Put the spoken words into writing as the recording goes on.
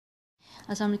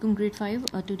Assalamu alaikum grade 5.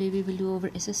 Today we will do our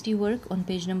SST work on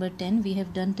page number 10. We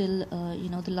have done till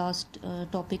the last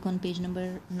topic on page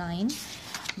number 9,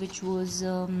 which was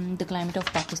the climate of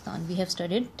Pakistan. We have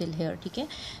studied till here. Okay,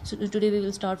 so today we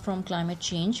will start from climate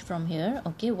change from here.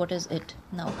 Okay, what is it?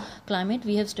 Now climate,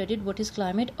 we have studied what is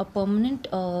climate. A permanent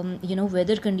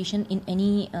weather condition in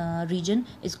any region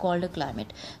is called a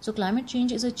climate. So climate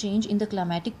change is a change in the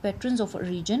climatic patterns of a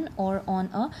region or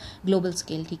on a global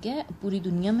scale. ठीक है, पूरी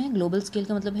दुनिया में global scale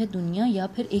का मतलब है दुनिया या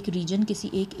फिर एक रीजन, किसी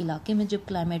एक इलाके में जब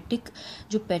क्लाइमेटिक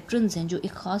जो पैटर्न्स हैं, जो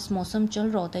एक ख़ास मौसम चल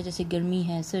रहा होता है, जैसे गर्मी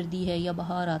है, सर्दी है, या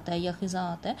बहार आता है या ख़िज़ा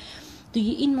आता है, तो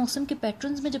ये इन मौसम के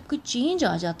पैटर्न्स में जब कोई चेंज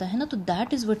आ जाता है ना, तो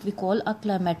that is what we call a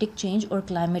climatic change और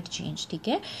क्लाइमेट चेंज. ठीक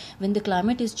है, when the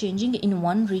climate is changing in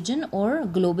one reason और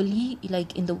globally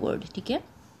like in the world. ठीक है,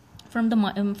 from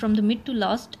the mid to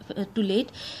late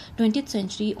 20th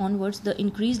century onwards, the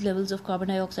increased levels of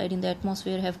carbon dioxide in the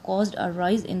atmosphere have caused a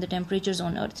rise in the temperatures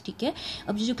on earth. ठीक है,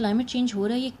 अब ये जो climate change हो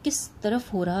रहा है, ये किस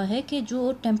तरफ हो रहा है कि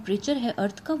जो टेम्परेचर है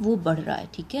अर्थ का वो बढ़ रहा है.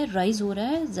 ठीक है, राइज हो रहा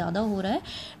है, ज़्यादा हो रहा है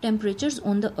टेम्परेचर्स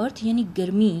ऑन द अर्थ, यानी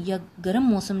गर्मी या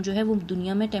गर्म मौसम जो है वो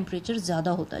दुनिया में टेम्परेचर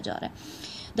ज़्यादा होता जा रहा है.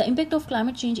 The impact of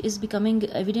climate change is becoming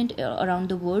evident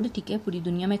around the world. ठीक है, पूरी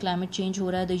दुनिया में climate change हो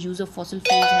रहा है. The use of fossil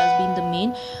fuels has been the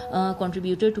main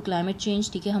contributor to climate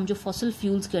change. ठीक है, हम जो fossil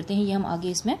fuels करते हैं ये हम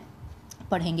आगे इसमें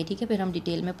पढ़ेंगे. ठीक है, फिर हम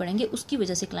डिटेल में पढ़ेंगे, उसकी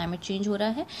वजह से क्लाइमेट चेंज हो रहा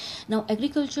है. नाउ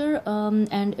एग्रीकल्चर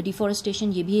एंड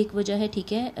डिफॉरेस्टेशन, ये भी एक वजह है.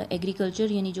 ठीक है,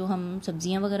 एग्रीकल्चर यानी जो हम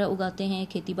सब्जियां वगैरह उगाते हैं,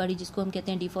 खेती बाड़ी जिसको हम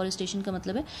कहते हैं. डिफॉरेस्टेशन का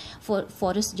मतलब है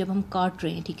फॉरेस्ट जब हम काट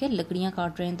रहे हैं, ठीक है, लकड़ियां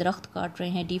काट रहे हैं, दरख्त काट रहे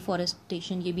हैं,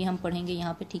 डिफॉरेस्टेशन ये भी हम पढ़ेंगे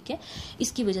यहाँ पे. ठीक है,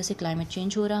 इसकी वजह से क्लाइमेट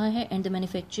चेंज हो रहा है. And the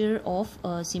manufacture of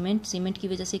cement की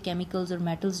वजह से केमिकल्स और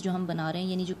मेटल्स जो हम बना रहे हैं,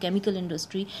 यानी जो केमिकल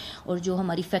इंडस्ट्री और जो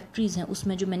हमारी फैक्ट्रीज हैं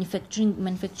उसमें जो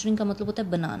मैन्युफैक्चरिंग का मतलब होता है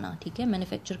बनाना. ठीक है,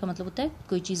 मैन्युफैक्चर का मतलब होता है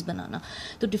कोई चीज़ बनाना.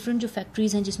 तो डिफरेंट जो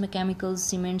फैक्ट्रीज हैं जिसमें केमिकल्स,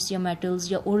 सीमेंट्स या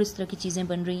मेटल्स या और इस तरह की चीज़ें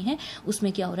बन रही हैं,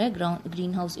 उसमें क्या हो रहा है,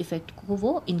 ग्रीन हाउस इफेक्ट को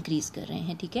वो इंक्रीज कर रहे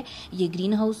हैं. ठीक है, ये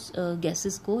ग्रीन हाउस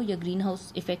गैसेस को या ग्रीन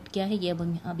हाउस इफेक्ट क्या है, ये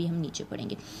अभी हम नीचे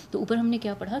पढ़ेंगे. तो ऊपर हमने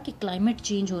क्या पढ़ा कि क्लाइमेट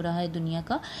चेंज हो रहा है दुनिया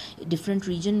का डिफरेंट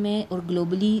रीजन में, और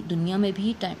ग्लोबली दुनिया में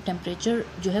भी टेम्परेचर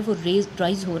जो है वो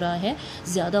राइज हो रहा है,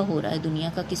 ज़्यादा हो रहा है दुनिया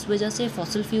का. किस वजह से?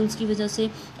 फॉसिल फ्यूल्स की वजह से,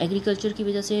 एग्रीकल्चर की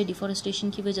वजह से, डिफॉरेस्टेशन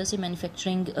की वजह से,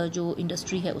 मैन्युफैक्चरिंग जो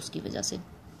इंडस्ट्री है उसकी वजह से.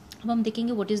 अब हम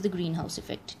देखेंगे what is the green house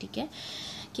effect. ठीक है,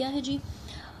 क्या है जी?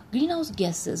 Greenhouse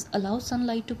gases allow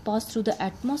sunlight to pass through the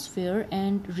atmosphere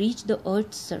and reach the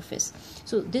Earth's surface.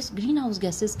 So this greenhouse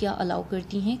gases क्या allow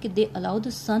करती हैं कि they allow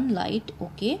the sunlight,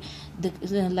 okay,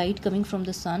 the light coming from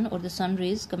the sun or the sun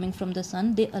rays coming from the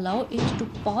sun, they allow it to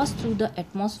pass through the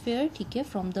atmosphere, ठीक है,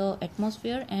 from the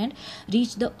atmosphere and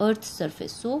reach the Earth's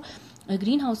surface. So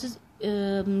greenhouses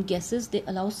gases, they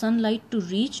allow sunlight to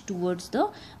reach towards the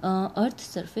earth's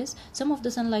surface. Some of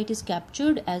the sunlight is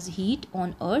captured as heat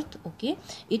on earth. Okay,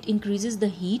 it increases the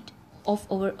heat of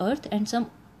our earth, and some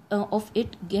of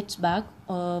it gets back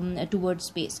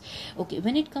towards space. Okay,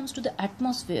 when it comes to the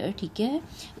atmosphere, ठीक है,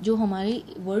 जो हमारे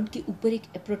world के ऊपर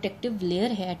एक protective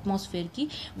layer है atmosphere की,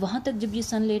 वहाँ तक जब ये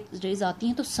सन रेज आती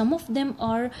हैं तो सम of them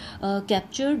are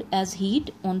captured as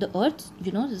heat on the earth.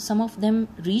 You know, some of them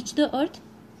reach the earth,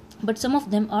 but some of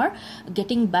them are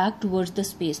getting back towards the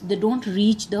space. They don't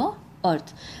reach the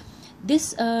earth. This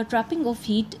trapping of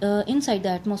heat inside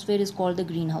the atmosphere is called the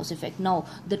greenhouse effect. Now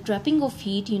the trapping of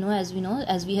heat, as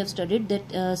we have studied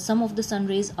that some of the sun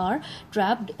rays are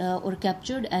trapped or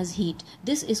captured as heat.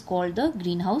 This is called the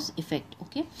greenhouse effect.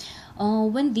 Okay,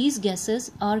 when these gases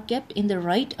are kept in the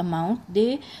right amount, they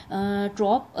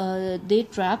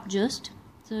trap just,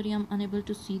 sorry, I'm unable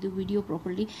to see the video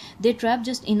properly. They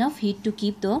trap just enough heat to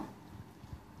keep the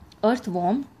earth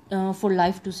warm for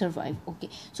life to survive. Okay,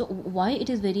 so why it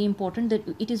is very important? That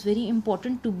it is very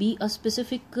important to be a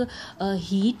specific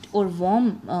heat or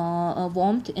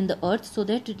warmth in the earth so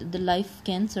that the life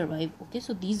can survive. Okay,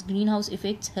 so these greenhouse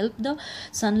effects help the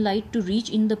sunlight to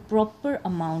reach in the proper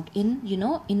amount, in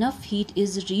enough heat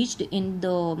is reached in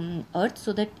the earth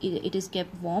so that it is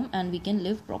kept warm and we can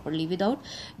live properly. Without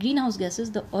greenhouse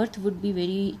gases, the earth would be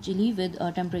very chilly with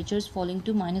temperatures falling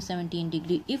to -17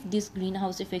 degree. If this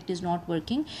greenhouse effect is not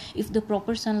working, if the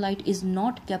proper sunlight is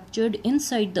not captured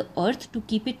inside the earth to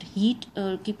keep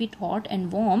it hot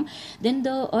and warm, then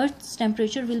the earth's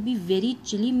temperature will be very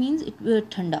chilly, means it will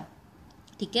ठंडा.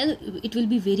 ठीक है. It will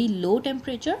be very low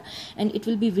temperature and it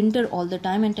will be winter all the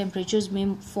time, and temperatures may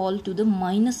fall to the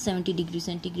 -70 degree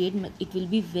centigrade. It will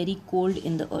be very cold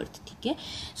in the earth. ठीक है.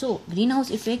 So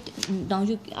greenhouse effect, now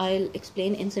I'll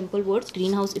explain in simple words.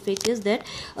 Greenhouse effect is that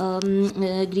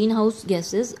greenhouse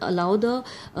gases allow the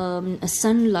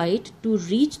sunlight to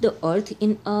reach the earth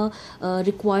in a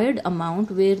required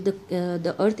amount where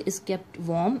the earth is kept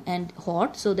warm and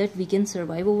hot so that we can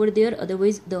survive over there.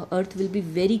 Otherwise the earth will be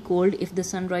very cold if the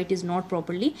sunlight is not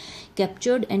properly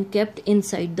captured and kept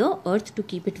inside the earth to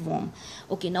keep it warm.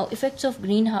 Okay, now effects of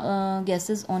green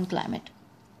gases on climate.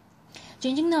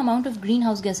 Changing the amount of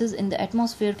greenhouse gases in the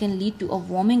atmosphere can lead to a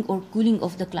warming or cooling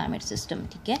of the climate system.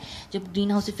 ठीक है. जब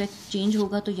green house effect change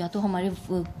होगा तो या तो हमारे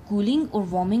cooling और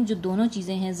warming जो दोनों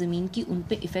चीज़ें हैं ज़मीन की उन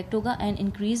पे इफेक्ट होगा, and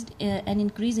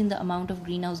increase in the amount of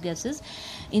green house gases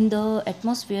in the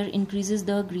atmosphere increases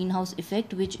the green house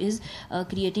effect which is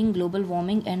creating global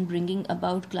warming and bringing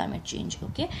about climate change.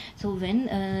 Okay, so when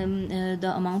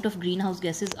the amount of greenhouse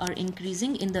gases are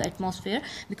increasing in the atmosphere,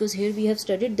 because here we have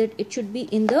studied that it should be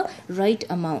in the right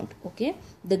amount. Okay,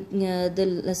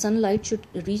 the sunlight should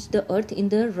reach the earth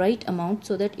in the right amount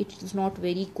so that it is not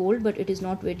very cold but it is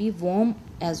not very warm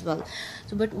as well.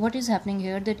 So but what is happening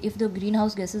here, that if the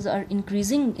greenhouse gases are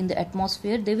increasing in the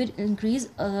atmosphere, they will increase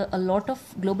a lot of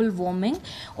global warming,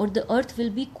 or the earth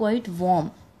will be quite warm.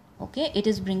 Okay,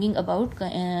 it is bringing about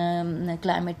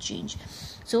climate change.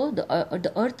 So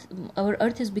our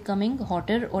earth is becoming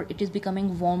hotter, or it is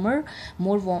becoming warmer,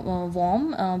 more warm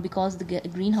because the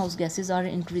greenhouse gases are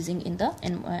increasing in the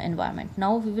environment.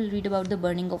 Now we will read about the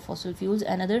burning of fossil fuels,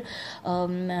 another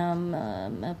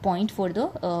point for the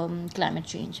climate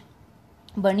change.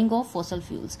 Burning of fossil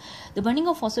fuels. The burning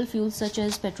of fossil fuels such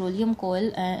as petroleum,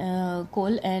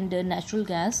 coal and natural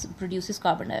gas produces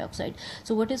carbon dioxide.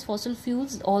 So what is fossil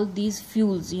fuels? All these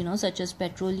fuels, such as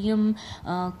petroleum,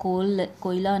 coal,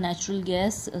 koila, natural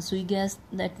gas, sui gas,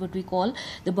 that what we call.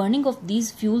 The burning of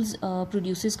these fuels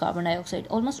produces carbon dioxide.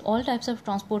 Almost all types of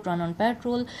transport run on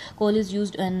petrol. Coal is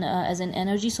used as an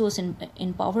energy source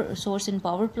in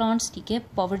power plants. ठीक है,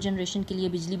 power generation के लिए,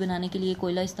 बिजली बनाने के लिए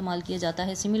कोयला इस्तेमाल किया जाता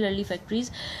है. Similarly, factories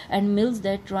and mills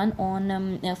that run on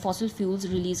fossil fuels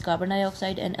release carbon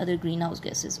dioxide and other greenhouse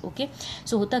gases. Okay,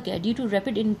 so होता क्या, due to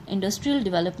rapid industrial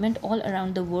development all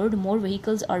around the world, more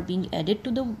vehicles are being added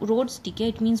to the roads. ठीक है,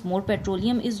 it means more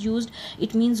petroleum is used,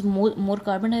 it means more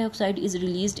carbon dioxide is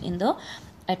released in the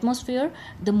atmosphere.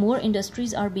 The more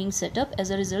industries are being set up, as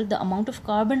a result the amount of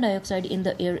carbon dioxide in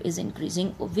the air is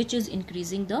increasing, which is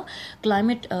increasing the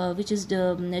climate, which is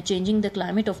changing the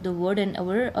climate of the world, and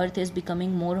our earth is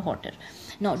becoming more hotter.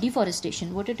 Now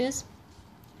deforestation, what it is?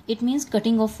 It means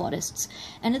cutting of forests.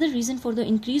 Another reason for the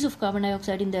increase of carbon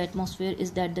dioxide in the atmosphere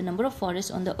is that the number of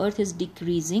forests on the earth is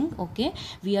decreasing. Okay,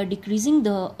 we are decreasing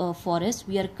the forests,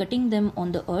 we are cutting them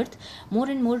on the earth. More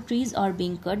and more trees are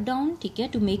being cut down, ठीक है,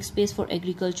 to make space for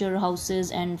agriculture,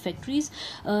 houses and factories.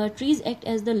 Trees act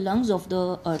as the lungs of the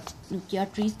earth. क्या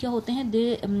trees क्या होते हैं? They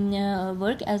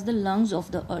work as the lungs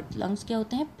of the earth. lungs क्या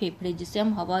होते हैं? फेफड़े, जिससे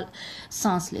हम हवा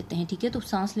सांस लेते हैं. ठीक है, तो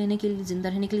सांस लेने के लिए, जिंदा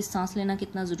रहने के लिए सांस लेना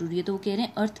कितना ज़रूरी है, तो वो कह रहे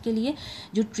हैं अर्थ के लिए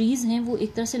जो ट्रीज हैं वो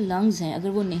एक तरह से लंग्स हैं, अगर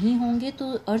वो नहीं होंगे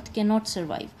तो earth can not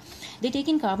survive. They take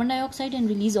in carbon dioxide and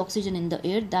release oxygen in the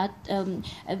air. That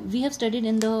we have studied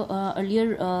in the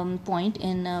earlier point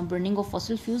in burning of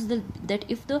fossil fuels, that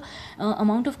if the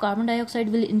amount of carbon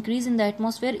dioxide will increase in the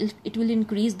atmosphere, it will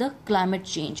increase the climate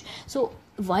change. So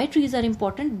why trees are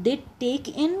important? They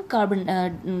take in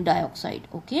carbon dioxide.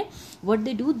 Okay, what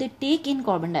they do, they take in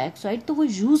carbon dioxide, तो वो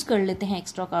use कर लेते हैं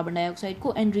extra carbon dioxide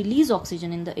को and release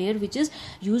oxygen in the air, which is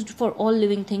used for all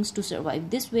living things to survive.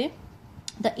 This way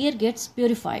the air gets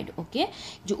purified. Okay,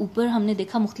 जो ऊपर हमने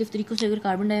देखा मुख्तलिफ तरीक़ों से अगर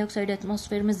कार्बन डाइऑक्साइड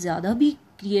एटमॉस्फेयर में ज़्यादा भी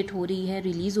क्रिएट हो रही है,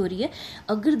 रिलीज़ हो रही है,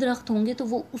 अगर दरख्त होंगे तो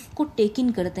वो उसको टेक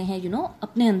इन करते हैं,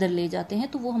 अपने अंदर ले जाते हैं,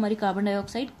 तो वो हमारी कार्बन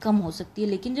डाइऑक्साइड कम हो सकती है.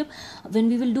 लेकिन जब when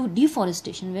we will do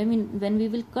deforestation, when we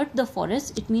will cut the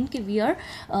forest, it mean कि we are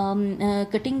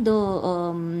cutting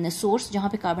the source जहाँ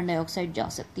पे कार्बन डाइऑक्साइड जा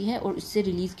सकती है, और इससे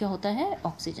रिलीज़ क्या होता है?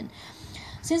 Oxygen.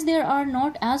 Since there are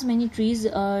not as many trees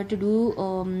to do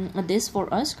this for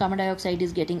us, carbon dioxide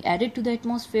is getting added to the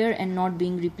atmosphere and not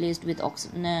being replaced with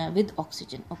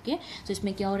oxygen. Okay, so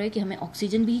इसमें क्या हो रहा है कि हमें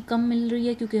ऑक्सीजन भी कम मिल रही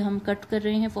है क्योंकि हम कट कर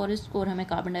रहे हैं फॉरेस्ट को, और हमें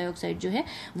कार्बन डाइऑक्साइड जो है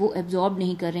वो एब्जॉर्ब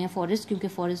नहीं कर रहे हैं फॉरेस्ट, क्योंकि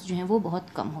फॉरेस्ट जो है वो बहुत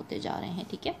कम होते जा रहे हैं.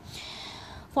 ठीक है.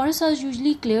 Forest are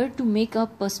usually clear to make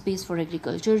up space for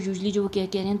agriculture. Usually जो वो क्या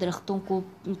कह रहे हैं, दरख्तों को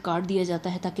काट दिया जाता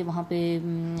है ताकि वहाँ पे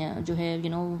जो है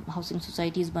हाउसिंग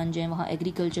सोसाइटीज़ बन जाएं, वहाँ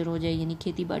एग्रीकल्चर हो जाए, यानी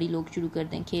खेती बाड़ी लोग शुरू कर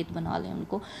दें, खेत बना लें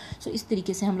उनको. सो इस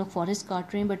तरीके से हम लोग फॉरेस्ट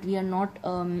काट रहे हैं, but we are not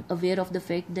aware of the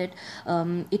fact that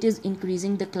it is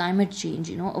increasing the climate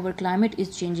change. Our climate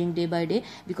is changing day by day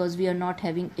because we are not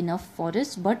having enough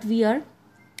forest, but we are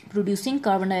producing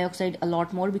carbon dioxide a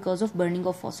lot more because of burning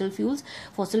of fossil fuels.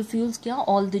 Fossil fuels क्या,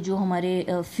 all the जो हमारे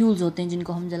fuels होते हैं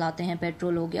जिनको हम जलाते हैं,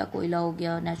 petrol हो गया, कोयला हो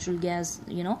गया, natural gas,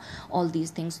 all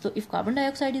these things. So if carbon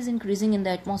dioxide is increasing in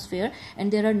the atmosphere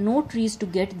and there are no trees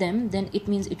to get them, then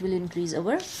it means it will increase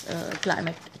our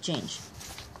climate change.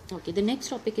 Okay, the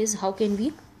next topic is how can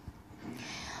we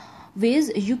ways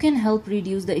you can help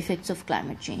reduce the effects of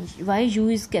climate change. Why U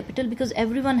is capital? Because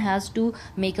everyone has to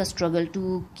make a struggle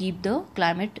to keep the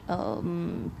climate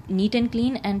neat and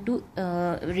clean and to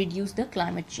reduce the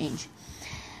climate change.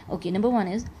 Okay, number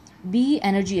one is be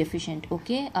energy efficient.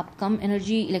 Okay, आप कम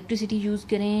energy electricity use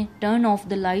करें. Turn off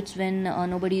the lights when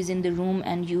nobody is in the room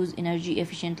and use energy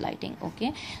efficient lighting. Okay,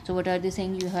 so what are they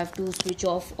saying? You have to switch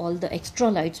off all the extra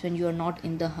lights when you are not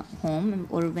in the home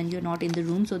or when you are not in the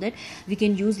room, so that we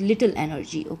can use little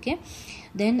energy. Okay,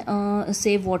 then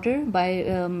save water by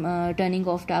turning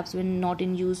off taps when not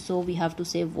in use. So we have to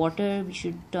save water. We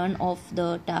should turn off the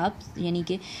taps, यानी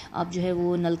कि आप जो है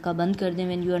वो नल का बंद कर दें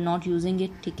when you are not using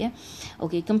it. ठीक है.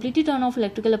 Okay, completely turn off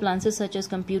electrical appliances such as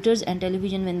computers and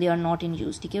television when they are not in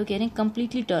use. ठीक है, वो कह रहे हैं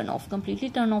completely turn off. Completely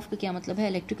turn off का क्या मतलब है?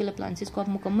 electrical appliances को आप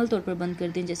मुकम्मल तौर पर बंद कर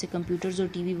दें, जैसे computers और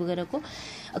TV वगैरह को.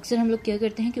 अक्सर हम लोग क्या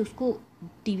करते हैं कि उसको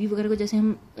टीवी वगैरह को जैसे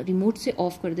हम रिमोट से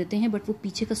ऑफ कर देते हैं, बट वो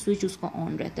पीछे का स्विच उसका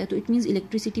ऑन रहता है, तो इट मीन्स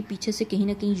इलेक्ट्रिसिटी पीछे से कहीं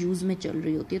ना कहीं यूज़ में चल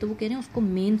रही होती है. तो वो कह रहे हैं उसको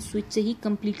मेन स्विच से ही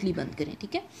कम्प्लीटली बंद करें.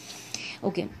 ठीक है.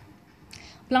 Okay,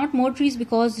 plant more trees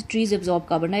because trees absorb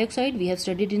carbon dioxide. We have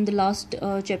studied in the last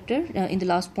chapter, in the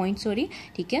last point, sorry.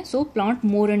 ठीक है. So plant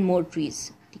more and more trees.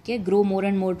 ठीक है. Grow more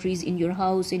and more trees in your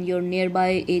house, in your nearby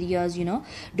areas.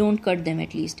 Don't cut them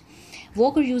at least.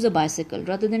 Walk or use a bicycle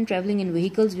rather than traveling in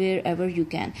vehicles wherever you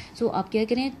can. So आप क्या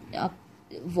करें, आप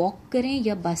walk करें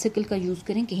या bicycle का use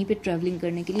करें कहीं पे ट्रैवलिंग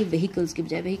करने के लिए, व्हीकल्स के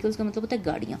बजाय. व्हीकल्स का मतलब होता है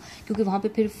गाड़ियाँ, क्योंकि वहाँ पे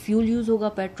फिर फ्यूल यूज़ होगा,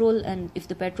 petrol, and if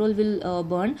the petrol will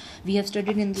burn, we have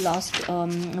studied in the last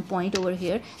point over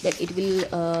here that it will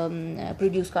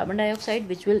produce carbon dioxide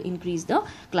which will increase the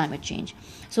climate change.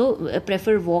 So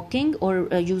prefer walking और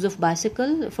use of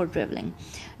bicycle for travelling.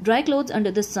 Dry clothes under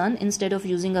the sun instead of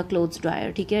using a clothes dryer.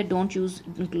 ठीक है. Don't use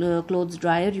clothes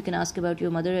dryer. You can ask about your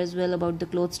mother as well about the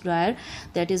clothes dryer.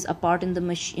 That is a part in the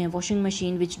washing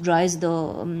machine which dries the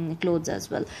clothes as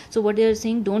well. So what they are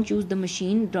saying, don't use the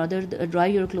machine, rather dry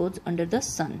your clothes under the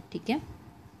sun. ठीक है.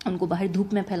 उनको बाहर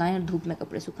धूप में फैलाएं और धूप में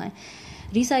कपड़े सुखाएं.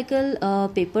 Recycle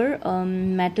paper,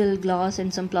 metal, glass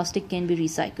and some plastic can be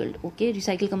recycled. Okay,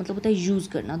 recycle का मतलब होता है यूज़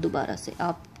करना दोबारा से.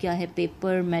 आप क्या है,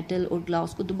 पेपर, मेटल और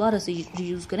ग्लास को दोबारा से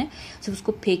यूज़ करें, सिर्फ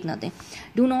उसको फेंक ना दें.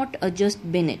 Do not just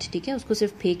been it. ठीक है, उसको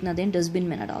सिर्फ फेंक ना दें, डस्टबिन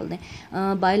में ना डाल दें.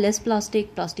 Bye less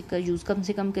plastic. प्लास्टिक का यूज़ कम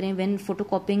से कम करें. व्हेन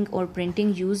फोटोकॉपिंग और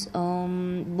printing use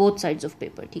both sides of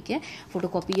paper. ठीक है,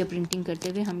 फोटोकॉपी या प्रिंटिंग करते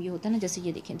हुए हम ये होता है ना, जैसे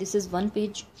ये देखें, this is one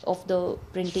page of the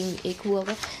printing एक हुआ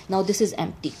हुआ. Now this is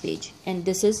empty page and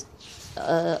this is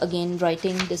again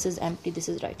writing, this is empty, this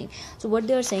is writing. So what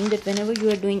they are saying that whenever you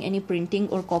are doing any printing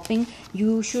or copying,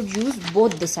 you should use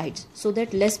both the sides so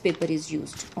that less paper is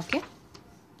used. Okay,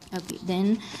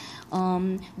 then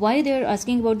why they are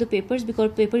asking about the papers?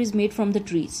 Because paper is made from the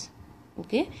trees.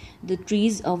 Okay, the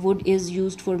trees wood is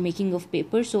used for making of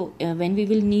paper. So when we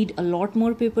will need a lot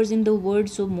more papers in the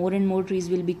world, so more and more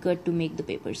trees will be cut to make the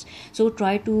papers. So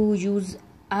try to use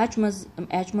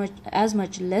as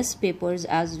much less papers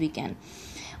as we can.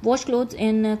 Wash clothes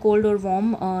in cold or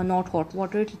warm, not hot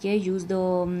water. ठीक है. Use the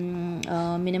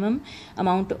minimum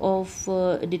amount of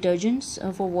detergents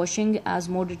for washing, as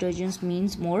more detergents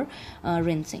means more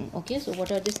rinsing. Okay, so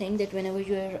what are they saying, that whenever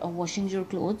you are washing your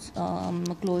clothes,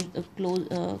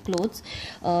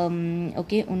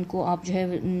 okay, उनको आप जो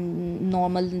है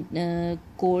normal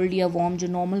cold या warm जो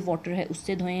normal water है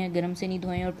उससे धोएं, गर्म से नहीं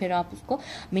धोएं. और फिर आप उसको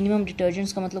मिनिमम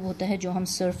डिटर्जेंट्स का मतलब होता है जो हम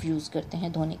सर्फ यूज़ करते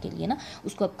हैं धोने के लिए ना,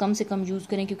 उसको आप कम से कम यूज़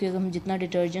करें, क्योंकि अगर हम जितना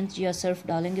डिटर्जेंट या सर्फ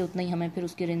डालेंगे उतना ही हमें फिर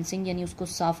उसकी रिंसिंग यानी उसको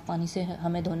साफ़ पानी से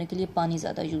हमें धोने के लिए पानी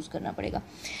ज़्यादा यूज़ करना पड़ेगा.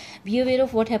 Be aware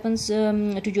of what happens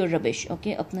to your rubbish.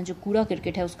 Okay, अपना जो कूड़ा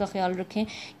करकट है उसका ख्याल रखें.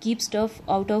 Keep stuff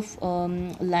out of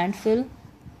landfill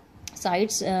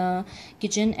sites.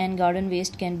 Kitchen and garden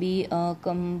waste can be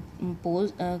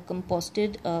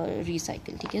composted,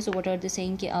 recycled. ठीक है. So what are they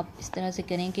saying कि आप इस तरह से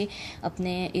करें कि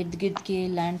अपने इर्द गिर्द के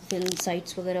लैंडफिल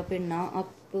साइट्स वगैरह पे ना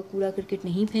आप कूड़ा करकट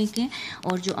नहीं फेंकें,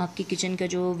 और जो आपके किचन का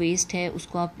जो वेस्ट है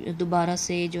उसको आप दोबारा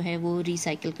से जो है वो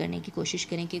रिसाइकिल करने की कोशिश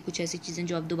करें कि कुछ ऐसी चीज़ें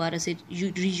जो आप दोबारा से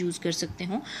रीयूज़ कर सकते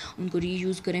हो उनको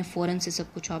रीयूज़ करें। फ़ौरन से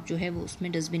सब कुछ आप जो है वो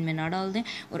उसमें डस्टबिन में ना डाल दें,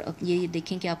 और अब ये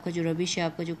देखें कि आपका जो रबिश है,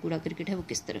 आपका जो कूड़ा करकट है वो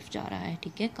किस तरफ जा रहा है,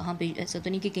 ठीक है, कहाँ पे। ऐसा तो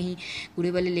नहीं कि कहीं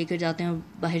कूड़े वाले लेकर जाते हैं और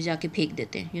बाहर जाके फेंक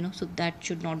देते हैं, you know, so that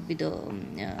should not be the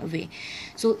way.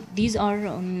 So these are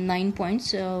 9 points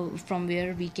from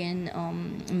where we can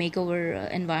make our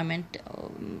environment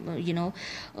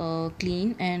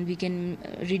clean, and we can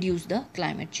reduce the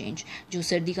climate change. जो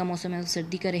सर्दी का मौसम है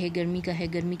सर्दी का रहे, गर्मी का है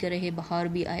गर्मी का रहे, बाहर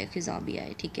भी आए खिज़ां भी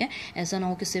आए, ठीक है। ऐसा ना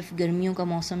हो कि सिर्फ गर्मियों का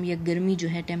मौसम या गर्मी जो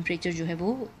है टेम्परेचर जो है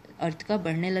वो अर्थ का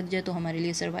बढ़ने लग जाए तो हमारे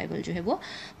लिए सर्वाइवल जो है वो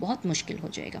बहुत मुश्किल हो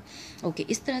जाएगा। ओके,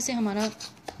 इस तरह से हमारा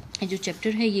जो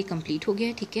चैप्टर है ये कंप्लीट हो गया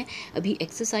है, ठीक है। अभी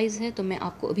एक्सरसाइज है तो मैं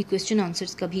आपको अभी क्वेश्चन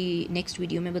आंसर्स का भी नेक्स्ट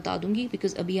वीडियो में बता दूंगी,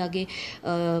 बिकॉज अभी आगे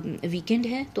वीकेंड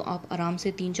है तो आप आराम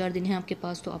से 3-4 दिन हैं आपके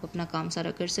पास, तो आप अपना काम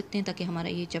सारा कर सकते हैं ताकि हमारा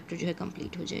ये चैप्टर जो है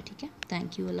कंप्लीट हो जाए, ठीक है।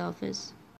 थैंक यू, अल्लाह हाफ़िज़।